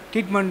ஆஸ்பத்திரியில்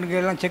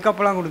ட்ரீட்மெண்ட்டுக்கு எல்லாம்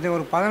செக்கப்பெல்லாம் கொடுத்தேன்.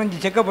 ஒரு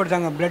 15 செக்கப்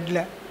எடுத்தாங்க.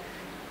 ப்ளட்டில்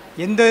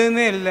எந்த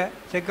இதுவுமே இல்லை,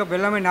 செக்கப்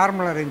எல்லாமே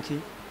நார்மலாக இருந்துச்சு.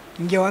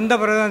 இங்கே வந்த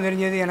பிறகு தான்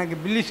தெரிஞ்சது எனக்கு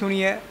பில்லி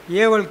சூனிய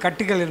ஏவல்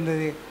கட்டுகள்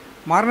இருந்தது,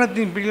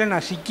 மரணத்தின் பிடியில்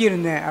நான்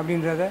சிக்கியிருந்தேன்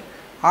அப்படின்றத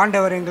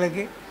ஆண்டவர்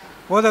எங்களுக்கு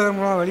போதகர்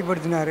மூலம்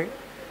வெளிப்படுத்தினார்.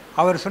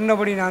 அவர்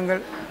சொன்னபடி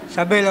நாங்கள்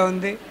சபையில்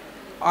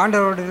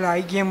ஆண்டவரோட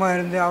ஐக்கியமாக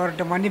இருந்து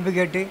அவர்கிட்ட மன்னிப்பு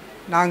கேட்டு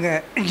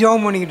நாங்கள்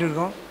ஜெபம் பண்ணிக்கிட்டு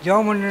இருக்கோம்.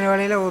 ஜெபம் பண்ணின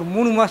வேலையில் ஒரு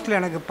 3 மாதத்தில்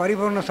எனக்கு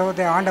பரிபூர்ண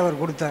சுகத்தை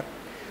ஆண்டவர் கொடுத்தார்.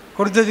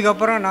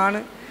 கொடுத்ததுக்கப்புறம் நான்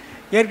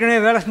ஏற்கனவே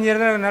வேலை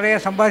செஞ்சதில் நிறையா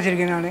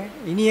சம்பாதிச்சிருக்கேன். நான்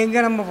இனி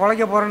எங்கே நம்ம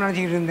பிழைக்க போகிறோன்னு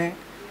நினச்சிக்கிட்டு இருந்தேன்.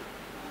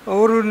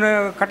 ஒரு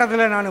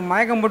கட்டத்தில் நான்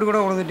மயக்கம் போட்டு கூட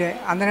விழுந்துட்டேன்.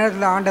 அந்த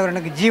நேரத்தில் ஆண்டவர்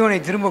எனக்கு ஜீவனை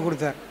திரும்ப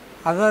கொடுத்தார்.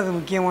 அதுதான் அது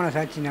முக்கியமான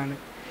சாட்சி.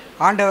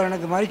 ஆண்டவர்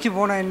எனக்கு மரித்து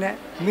போன என்ன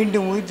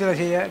மீண்டும் உயிர்த்தெழ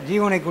செய்ய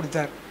ஜீவனை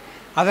கொடுத்தார்.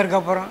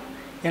 அதற்கப்புறம்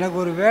எனக்கு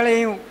ஒரு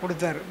வேலையும்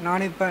கொடுத்தார்.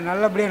 நான் இப்போ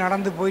நல்லபடியாக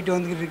நடந்து போயிட்டு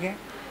வந்துக்கிட்டு இருக்கேன்,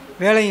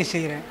 வேலையும்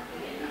செய்கிறேன்.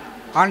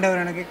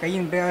 ஆண்டவர் எனக்கு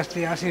கையின்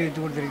பிரயாசத்தை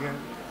ஆசீர்வதித்து கொடுத்துருக்கார்.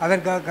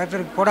 அதற்காக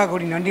கர்த்தருக்கு கோடா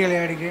கோடி நன்றிகளை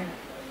அடைக்கிறேன்.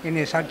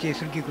 என்னுடைய சாட்சியை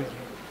சுருக்கி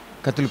கொடுக்கிறேன்.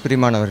 கர்த்தருக்கு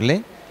பிரியமானவர்களே,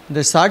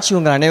 இந்த சாட்சி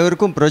உங்கள்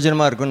அனைவருக்கும்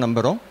பிரயோஜனமாக இருக்கும்னு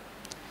நம்புகிறோம்.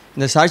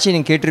 இந்த சாட்சியை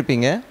நீங்கள்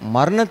கேட்டிருப்பீங்க.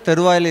 மரண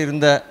தருவாயில்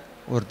இருந்த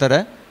ஒருத்தரை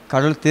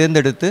கடவுள்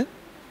தேர்ந்தெடுத்து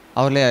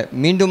அவளை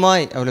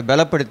மீண்டுமாய் அவளை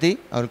பலப்படுத்தி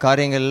அவள்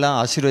காரியங்கள்லாம்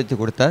ஆசீர்வதித்து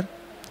கொடுத்தார்.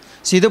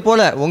 ஸோ இது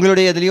போல்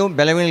உங்களுடைய எதுலேயும்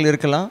பலவீனங்கள்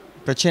இருக்கலாம்,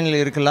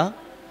 பிரச்சனைகள் இருக்கலாம்.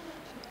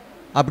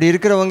 அப்படி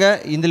இருக்கிறவங்க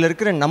இதில்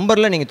இருக்கிற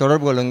நம்பரில் நீங்கள்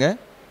தொடர்பு கொள்ளுங்க.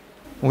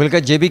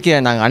 உங்களுக்காக ஜெபிக்க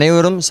நாங்கள்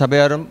அனைவரும்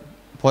சபையாரும்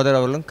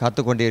போதரவர்களும்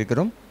காத்து கொண்டே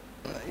இருக்கிறோம்.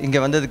 இங்கே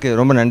வந்ததுக்கு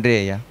ரொம்ப நன்றி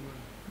ஐயா.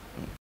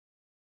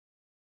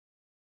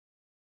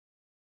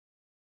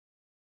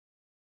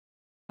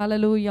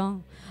 ஹல்லேலூயா.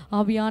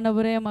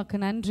 ஆவியானவரே உமக்கு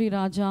நன்றி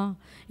ராஜா.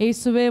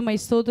 இயேசுவே உம்மை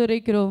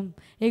ஸ்தோத்திரிக்கிறோம்.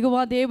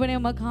 யெகோவா தேவனே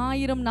உமக்கு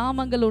 1000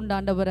 நாமங்கள் உண்டு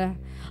ஆண்டவரே.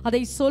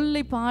 அதை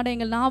சொல்லி பாட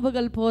எங்கள்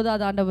நாவுகள்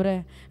போதாது ஆண்டவரே.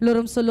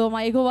 எல்லோரும் சொல்லுவோம்,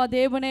 யெகோவா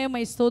தேவனே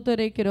உம்மை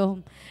ஸ்தோத்திரிக்கிறோம்.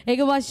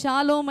 யெகோவா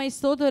ஷாலோம் உம்மை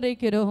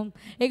ஸ்தோத்திரிக்கிறோம்.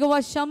 யெகோவா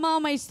ஷம்மா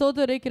உம்மை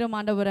ஸ்தோத்திரிக்கிறோம்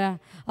ஆண்டவரே.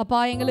 அப்பா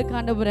எங்களுக்கு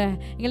ஆண்டவரே,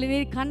 எங்களை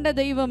நீர் கண்ட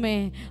தெய்வமே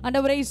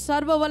ஆண்டவரே,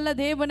 சர்வ வல்ல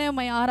தேவனே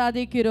உம்மை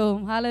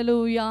ஆராதிக்கிறோம்.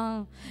 ஹல்லேலூயா.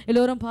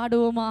 எல்லோரும்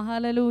பாடுவோமா?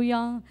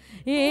 ஹல்லேலூயா.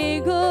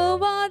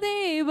 யெகோவா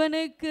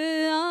தேவனுக்கு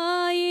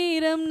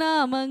 1000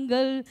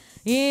 நாமங்கள்,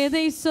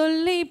 ஏதை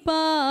சொல்லி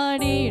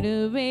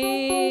பாடிடுவே.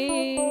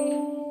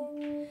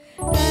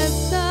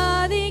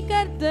 கர்த்தாதி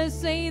கர்த்தர்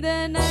செய்த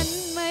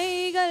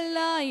நன்மைகள்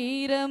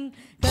 1000,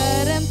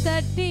 கரம்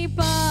தட்டி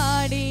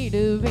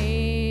பாடிடுவே.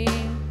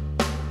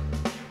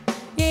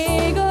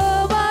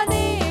 யெகோவா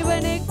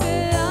தேவனுக்கு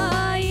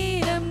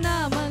 1000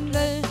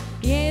 நாமங்கள்,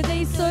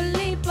 ஏதை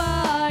சொல்லி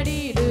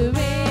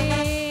பாடிடுவே.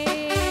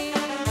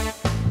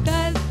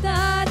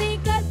 கர்த்தாதி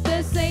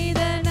கர்த்தர்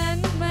செய்த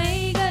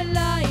நன்மைகள்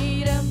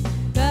 1000,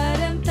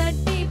 கரம்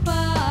தட்டி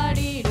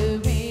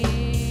பாடிடுவே.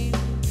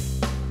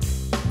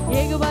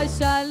 யெகோவா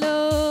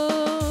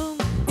ஷாலோம்,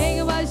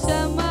 யெகோவா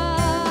ஷம்மா,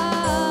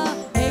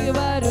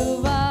 யெகோவா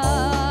ரூவா,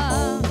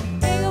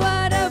 யெகோவா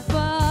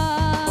ரஃபா.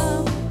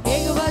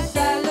 யெகோவா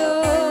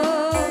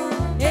ஷாலோம்,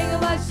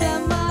 யெகோவா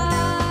ஷம்மா,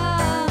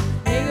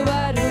 யெகோவா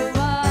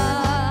ரூவா,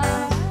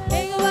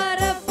 யெகோவா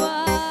ரஃபா.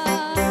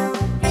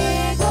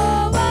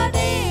 யெகோவா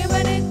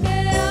தேவனுக்கு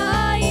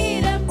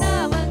 1000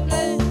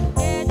 நாமங்கள்,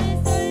 எதை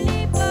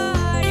சொல்லி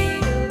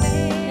பாடிடுவே.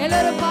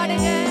 எல்லாரும்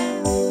பாடுங்க.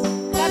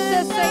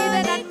 கர்த்தர் செய்த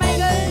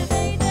நன்மைகள்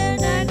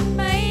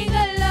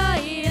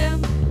 1000,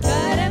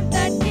 கரம்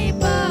தட்டி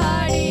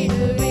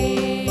பாடிடுவே.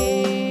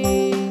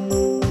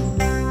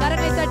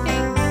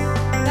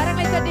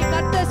 கரங்களை தட்டி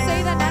கர்த்தர்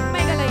செய்த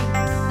நன்மைகளை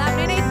நாம்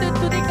நினைத்து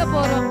துதிக்க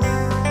போறோம்.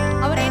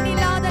 அவர்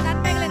எண்ணில்லாத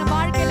நன்மைகளை நம்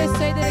வாழ்க்கையில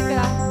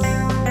செய்திருக்கிறார்.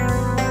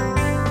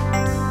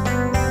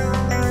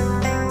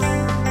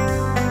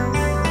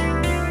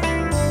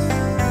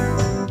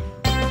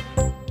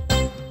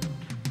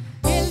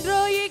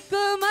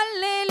 எல்ரோயிக்கும்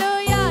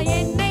அல்லேலூயா,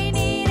 என்னை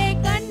நீரே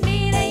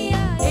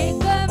கண்டீரையா,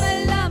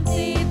 எங்கமெல்லாம்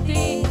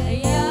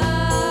தீர்த்தீரையா.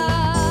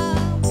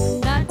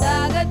 நான்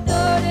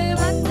தாகத்தோடு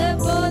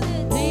வந்தபோது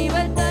ஜீவ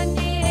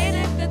தண்ணீர்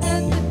எனக்கு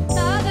தந்து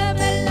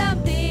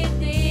தாகமெல்லாம்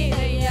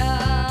தீர்த்தீரையா.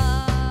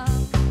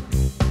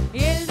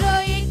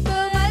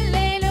 எல்ரோயிக்கும்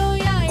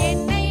அல்லேலூயா,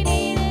 என்னை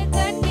நீரே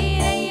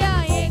கண்டீரையா,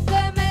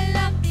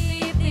 எங்கமெல்லாம்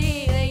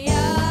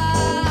தீர்த்தீரையா.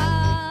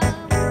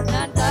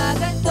 நான்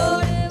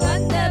தாகத்தோடு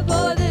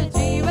வந்தபோது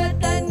ஜீவ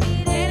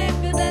தண்ணீர்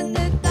எனக்கு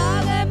தந்து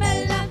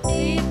தாகமெல்லாம்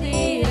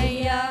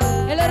தீர்த்தீரையா.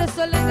 எல்லாரும்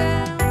சொல்லுங்க.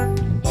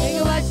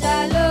 யெகோவா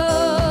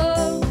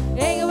ஷாலோம்,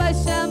 யெகோவா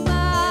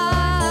ஷம்மா,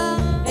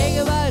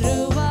 யெகோவா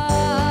ரூவா,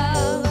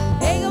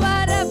 யெகோவா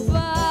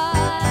ரஃபா.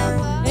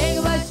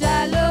 யெகோவா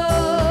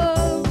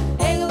ஷாலோம்,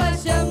 யெகோவா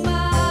ஷம்மா,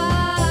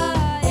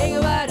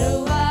 யெகோவா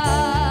ரூவா,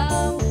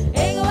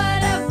 யெகோவா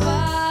ரஃபா.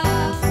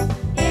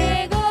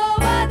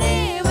 யெகோவா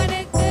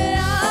தேவனுக்கு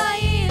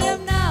 1000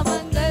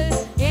 நாமங்கள்,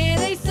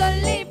 ஏதை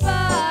சொல்லி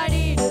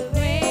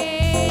பாடிடுவே.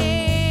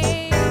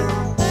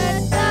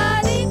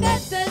 கர்த்தாதி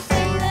கர்த்தர்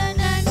செய்த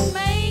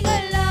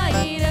நன்மைகள்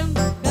 1000,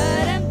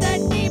 கரம்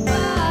தட்டி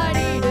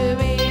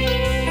பாடிடுவே.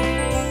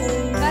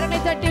 கரங்களை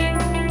தட்டி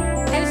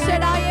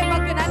எல்ஷடாயே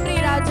உமக்கு நன்றி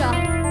ராஜா.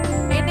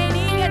 என்னை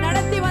நீங்க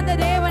நடத்தி வந்த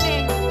தேவனே,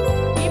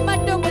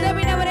 இம்மட்டும்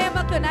உதவினவரே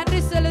உமக்கு நன்றி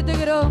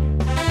செலுத்துகிறோம்.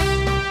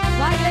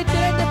 வாய்களை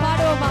திறந்து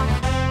பாடுவோமா?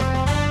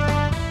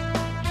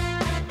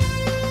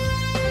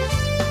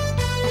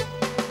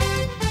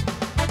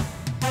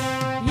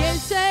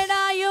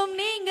 எல்ஷடாயும்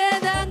நீங்க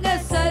தாங்க,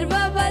 சர்வ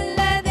வல்ல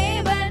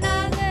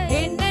தேவனாக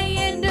என்னை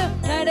என்றும்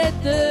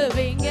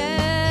நடத்துவீங்க.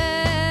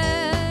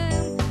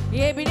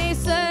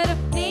 எபினேசர்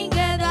நீங்க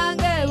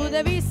தாங்க,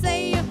 உதவி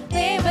செய்யும்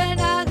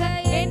தேவனாக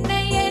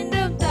என்னை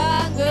என்றும்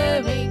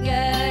தாங்குவீங்க.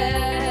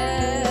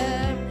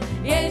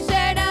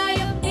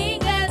 எல்ஷடாயும்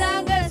நீங்க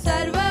தாங்க,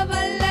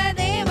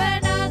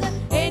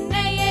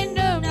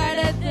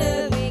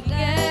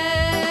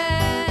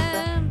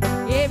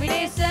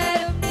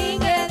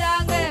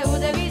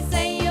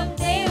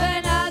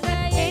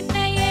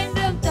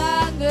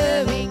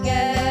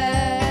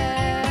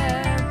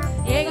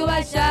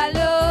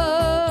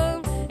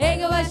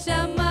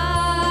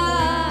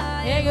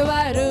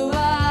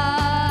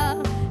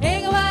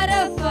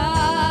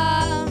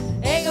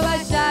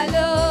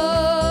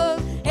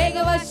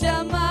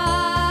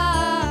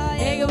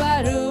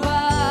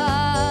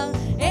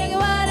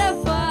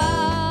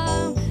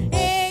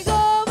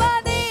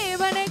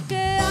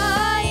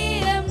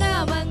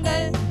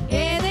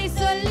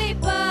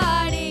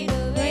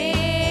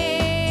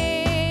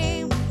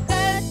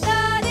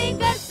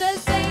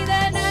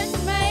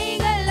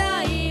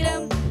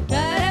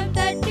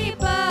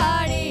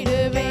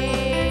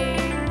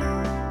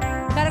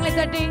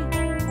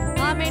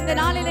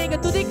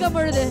 துதிக்கும்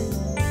பொழுது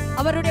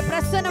அவருடைய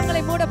பிரசன்னம்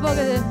உங்களை மூட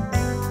போகுது.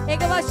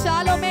 யெகோவா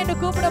ஷாலோமே என்று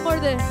கூப்பிடும்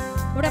பொழுது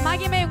உடைய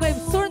மகிமை உங்களை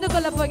சூழ்ந்து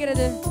கொள்ள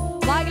போகிறது.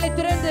 வாய்களை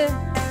திறந்து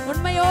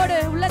உண்மையோடு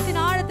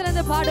உள்ளத்தின்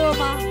ஆழத்திலிருந்து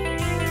பாடுவோமா?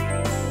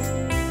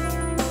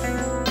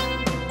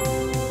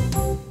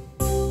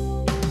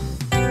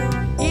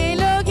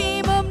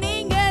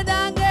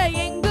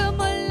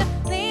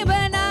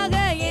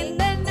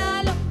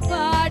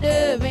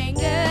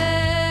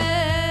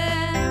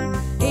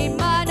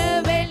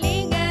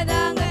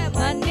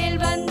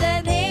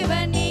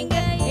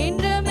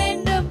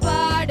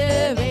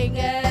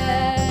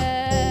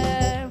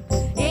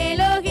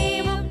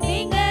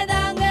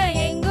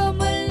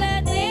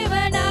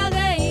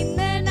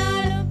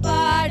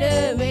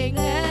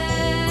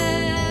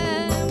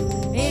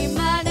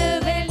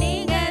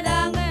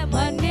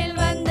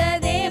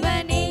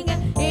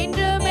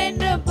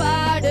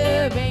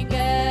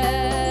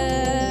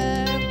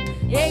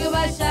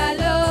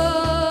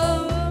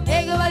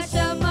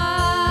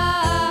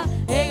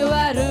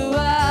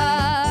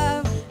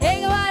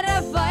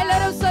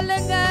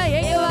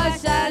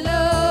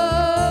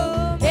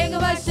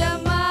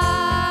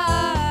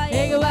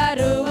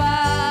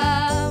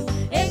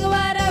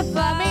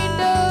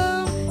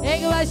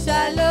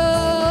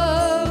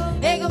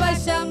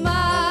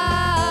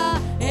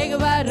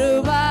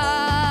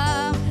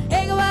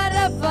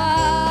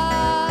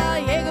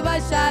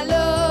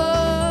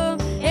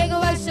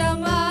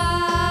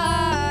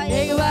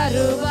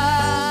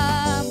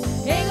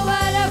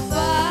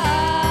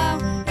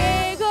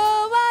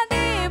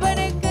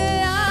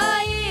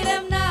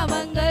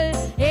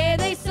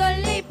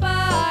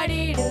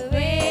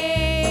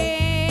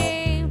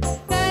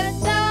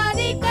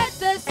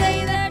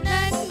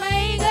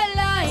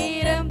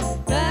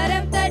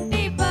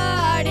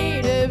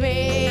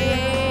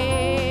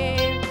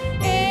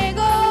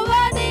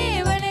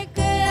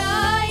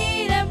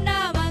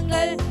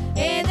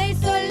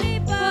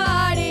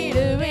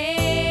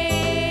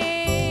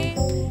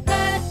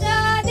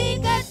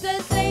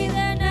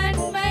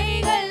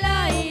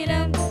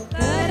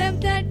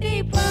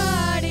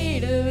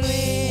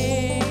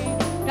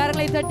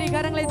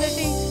 கரங்களை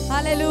தட்டி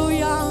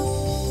ஹல்லேலூயா.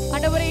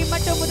 ஆண்டவரே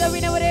மட்டும்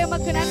உதவினவரே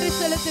உமக்கு நன்றி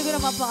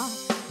செலுத்துகிறோம். அப்பா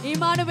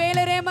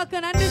இம்மானுவேலரே உமக்கு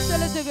நன்றி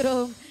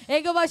செலுத்துகிறோம்.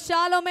 யெகோவா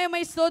ஷாலோமே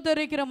உம்மை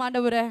ஸ்தோத்திரிக்கிறோம்.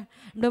 ஆண்டவரே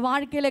நம்முடைய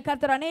வாழ்க்கையில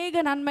கர்த்தர்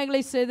அநேக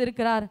நன்மைகளை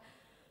செய்திருக்கிறார்.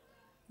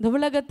 இந்த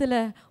உலகத்தில்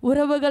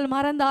உறவுகள்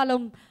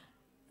மறந்தாலும்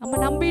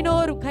நம்ம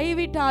நம்பினோர்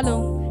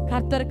கைவிட்டாலும்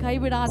கர்த்தர்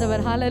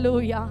கைவிடாதவர்.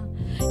 ஹல்லேலூயா.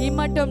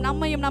 இம்மட்டும்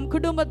நம்மையும் நம்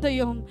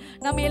குடும்பத்தையும்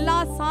நம்ம எல்லா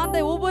சார்ந்த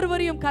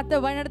ஒவ்வொருவரையும்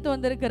கர்த்தர் வழிநடத்தி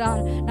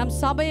வந்திருக்கிறார். நம்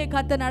சபையை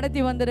கர்த்தர்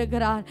நடத்தி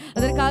வந்திருக்கிறார்.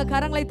 அதற்காக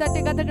கரங்களை தட்டி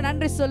கர்த்தருக்கு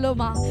நன்றி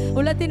சொல்லுமா?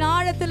 உள்ளத்தின்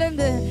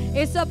ஆழத்திலிருந்து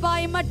ஏசப்பா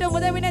இம்மட்டும்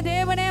உதவின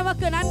தேவனே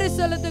உமக்கு நன்றி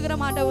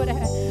செலுத்துகிறோம். ஆண்டவரே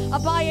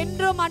அப்பா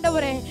என்றும்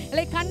ஆண்டவரே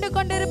எங்களை கண்டு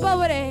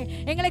கொண்டிருப்பவரே,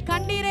 எங்களை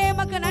கண்டீரே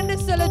உமக்கு நன்றி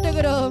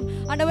செலுத்துகிறோம்.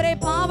 ஆண்டவரே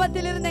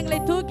பாவத்திலிருந்து எங்களை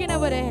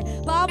தூக்கினவரே,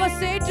 பாவ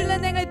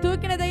சேற்றிலிருந்து எங்களை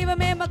தூக்கின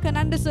தெய்வமே உமக்கு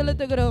நன்றி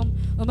செலுத்துகிறோம்.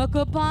 உமக்கு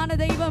ஒப்பான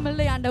தெய்வம்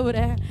இல்லை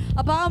ஆண்டவரே.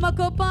 அப்பா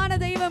உமக்கு ஒப்பான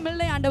தெய்வம்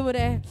இல்லை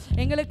ஆண்டவரே.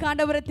 எங்களுக்கு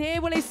ஆண்டவரே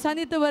தேவனை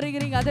சந்தித்து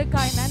வருகிறீங்க,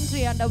 அதற்காக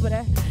நன்றி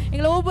ஆண்டவரே.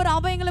 எங்களை ஒவ்வொரு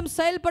அவைகளும்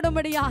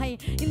செயல்படும்படியாய்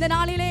இந்த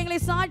நாளிலே எங்களை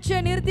சாட்சியை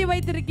நிறுத்தி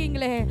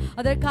வைத்திருக்கீங்களே,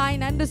 அதற்காக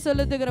நன்றி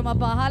செலுத்துகிறோம்.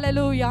 அப்பா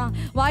ஹல்லேலூயா.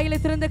 வாயிலை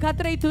திறந்து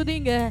கர்த்தரை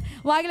துதிங்க,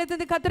 வாயிலை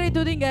திறந்து கர்த்தரை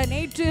துதிங்க.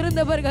 நேற்று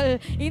இருந்தவர்கள்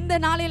இந்த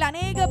நாளில்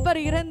அநேக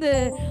பேர் இறந்து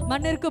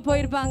மண்ணிற்கு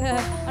போயிருப்பாங்க.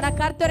 ஆனால்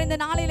கர்த்தர் இந்த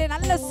நாளிலே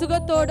நல்ல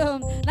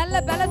சுகத்தோடும் நல்ல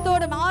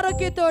பலத்தோடும்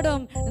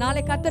ஆரோக்கியத்தோடும்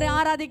நாளை கர்த்தரை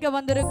ஆராதிக்க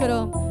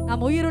வந்திருக்கிறோம்.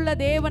 நாம் உயிருள்ள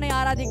தேவனை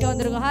ஆராதிக்க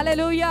வந்திருக்கோம்.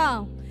 ஹல்லேலூயா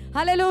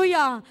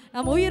ஹல்லேலூயா.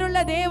 நாம் உயிருள்ள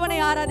தேவனை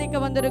ஆராதிக்க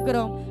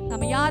வந்திருக்கிறோம்.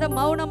 நம்ம யாரும்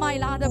மௌனமா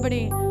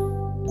இல்லாதபடி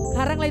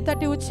கரங்களை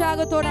தட்டி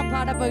உற்சாகத்தோட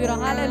பாட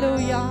போகிறோம்.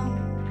 ஹல்லேலூயா.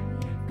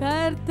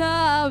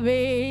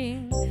 கர்த்தாவே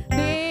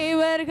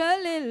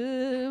தேவர்களில்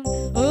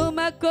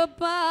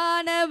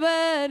உமக்கொப்பானவர்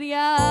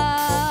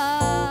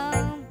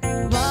யார்?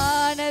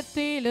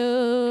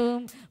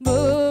 வானத்திலும்